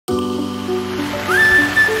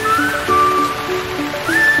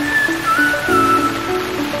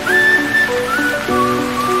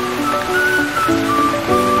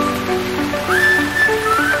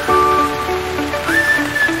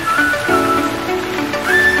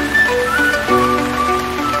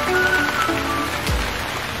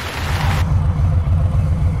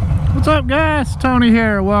Yes, Tony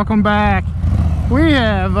here. Welcome back.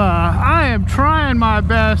 I am trying my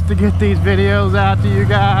best to get these videos out to you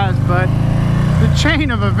guys, but the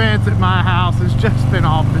chain of events at my house has just been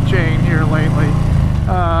off the chain here lately.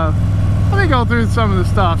 Let me go through some of the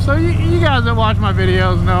stuff. So you guys that watch my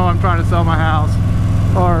videos know I'm trying to sell my house,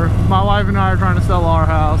 or my wife and I are trying to sell our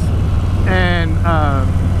house, and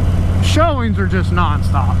showings are just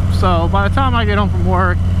non-stop. So by the time I get home from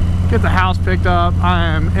work, get the house picked up, I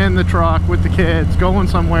am in the truck with the kids, going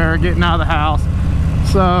somewhere, getting out of the house,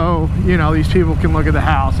 so you know these people can look at the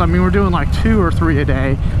house. I mean, we're doing like 2 or 3 a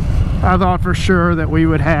day. I thought for sure that we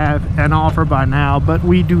would have an offer by now, but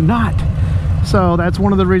we do not. So that's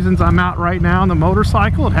one of the reasons I'm out right now on the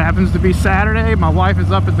motorcycle. It happens to be Saturday. My wife is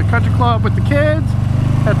up at the country club with the kids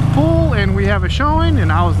at the pool, and we have a showing, and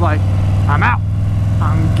I was like, I'm out.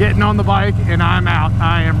 I'm getting on the bike and I'm out.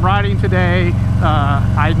 I am riding today.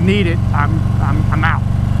 I need it. I'm out.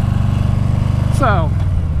 So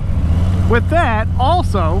with that,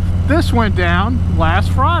 also, this went down last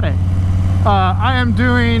Friday. I am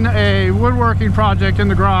doing a woodworking project in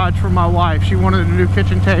the garage for my wife. She wanted a new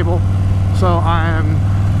kitchen table. So I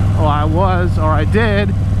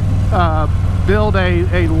did build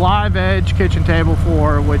a live edge kitchen table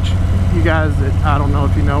for her, which you guys, I don't know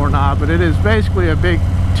if you know or not, but it is basically a big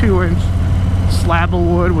 2-inch slab of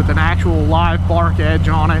wood with an actual live bark edge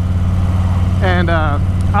on it. And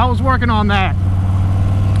I was working on that.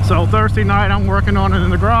 So Thursday night I'm working on it in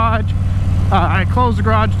the garage. I close the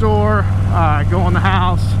garage door, I go in the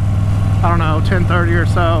house, I don't know, 10:30 or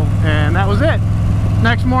so, and that was it.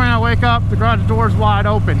 Next morning I wake up, the garage door is wide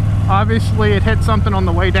open. Obviously it hit something on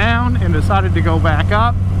the way down and decided to go back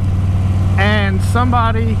up. And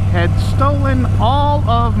somebody had stolen all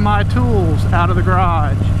of my tools out of the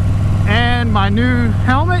garage, and my new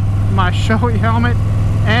helmet, my showy helmet,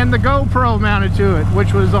 and the GoPro mounted to it,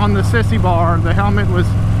 which was on the sissy bar. The helmet was,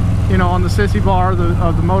 you know, on the sissy bar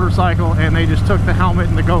of the motorcycle, and they just took the helmet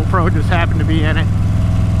and the GoPro just happened to be in it,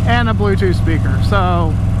 and a Bluetooth speaker.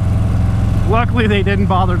 So luckily they didn't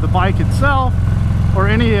bother the bike itself or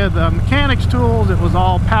any of the mechanics tools. It was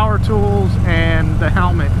all power tools and the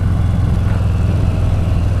helmet.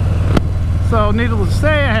 So needless to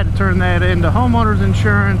say, I had to turn that into homeowners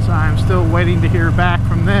insurance. I'm still waiting to hear back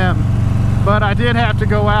from them. But I did have to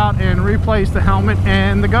go out and replace the helmet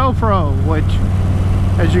and the GoPro, which,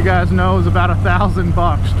 as you guys know, is about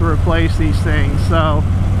 $1,000 to replace these things. So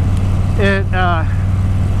it kind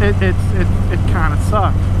of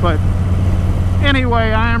sucked. But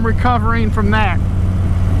anyway, I am recovering from that.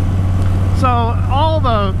 So all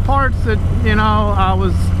the parts that, you know, I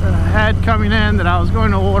had coming in that I was going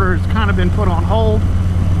to order has kind of been put on hold,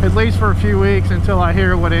 at least for a few weeks, until I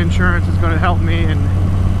hear what insurance is going to help me and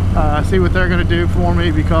see what they're going to do for me,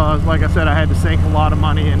 because like I said, I had to sink a lot of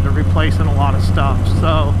money into replacing a lot of stuff.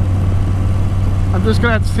 So I'm just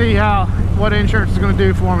going to have to see what insurance is going to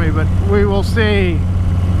do for me, but we will see.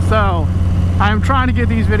 So I'm trying to get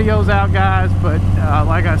these videos out, guys, but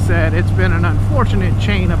like I said, it's been an unfortunate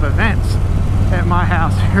chain of events at my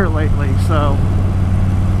house here lately. So,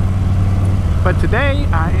 but today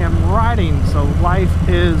I am riding, so life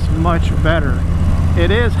is much better.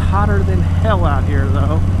 It is hotter than hell out here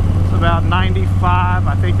though. It's about 95.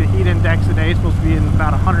 I think the heat index today is supposed to be in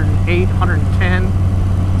about 108, 110.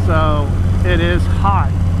 So it is hot.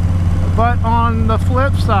 But on the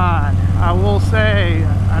flip side, I will say,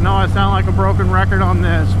 I know I sound like a broken record on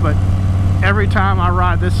this, but every time I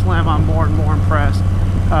ride this Slim, I'm more and more impressed.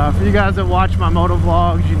 For you guys that watch my moto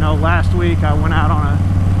vlogs, you know, last week I went out on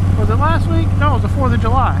was it last week? No, it was the 4th of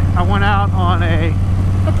July. I went out on a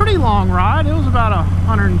pretty long ride. It was about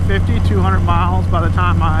 150, 200 miles by the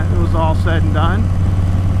time it was all said and done.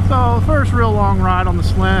 So first real long ride on the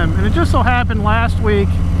Slim. And it just so happened last week,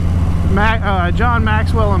 John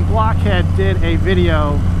Maxwell and Blockhead did a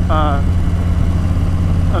video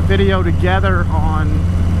together on,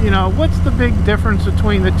 you know, what's the big difference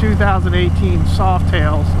between the 2018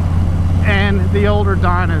 Softails and the older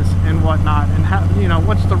Dynas and whatnot, and how, you know,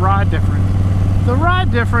 what's the ride difference? The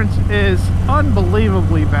ride difference is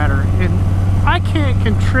unbelievably better, and I can't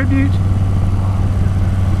contribute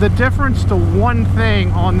the difference to one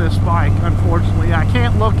thing on this bike, unfortunately. I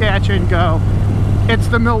can't look at you and go, it's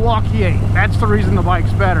the Milwaukee 8, that's the reason the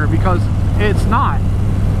bike's better, because it's not.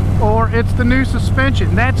 Or it's the new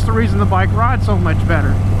suspension, that's the reason the bike rides so much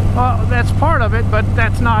better. Well, that's part of it, but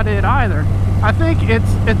that's not it either. I think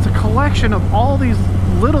it's a collection of all these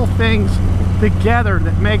little things together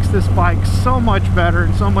that makes this bike so much better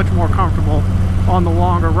and so much more comfortable on the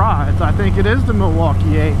longer rides. I think it is the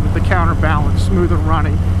Milwaukee 8 with the counterbalance, smoother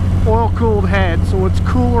running, oil-cooled head, so it's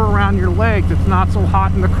cooler around your legs. It's not so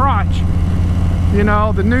hot in the crotch. You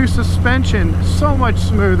know, the new suspension, so much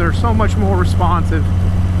smoother, so much more responsive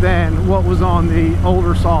than what was on the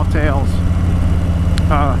older Softails.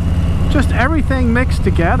 Just everything mixed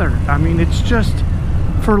together. I mean, it's just,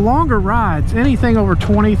 for longer rides, anything over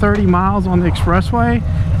 20-30 miles on the expressway,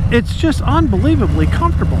 it's just unbelievably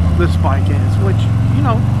comfortable, this bike is, which, you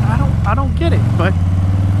know, I don't get it, but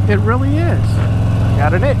it really is.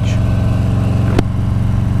 Got an itch.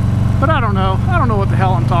 But I don't know what the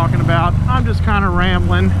hell I'm talking about. I'm just kind of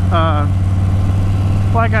rambling.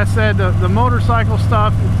 Like I said, the motorcycle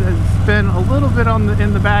stuff has been a little bit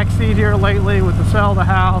in the back seat here lately, with the sale of the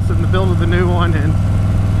house and the build of the new one, and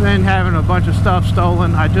then having a bunch of stuff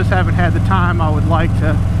stolen. I just haven't had the time I would like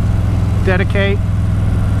to dedicate,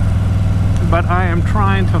 but I am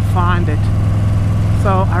trying to find it.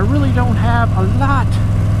 So I really don't have a lot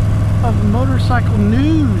of motorcycle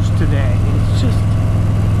news today. It's just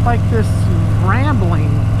like this rambling,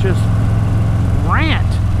 just rant,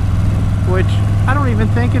 which I don't even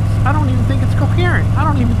think it's coherent. I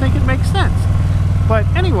don't even think it makes sense. But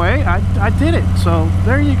anyway, I did it, so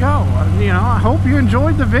there you go. You know, I hope you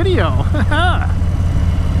enjoyed the video.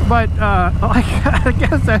 But I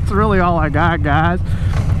guess that's really all I got, guys.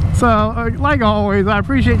 So like always, I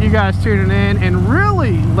appreciate you guys tuning in and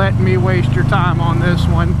really letting me waste your time on this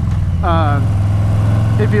one.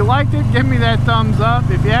 If you liked it, give me that thumbs up.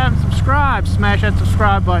 If you haven't subscribed, smash that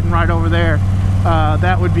subscribe button right over there.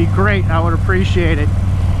 That would be great. I would appreciate it.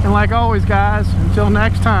 And like always, guys, until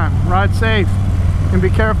next time, ride safe and be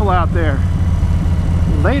careful out there.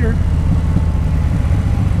 Later.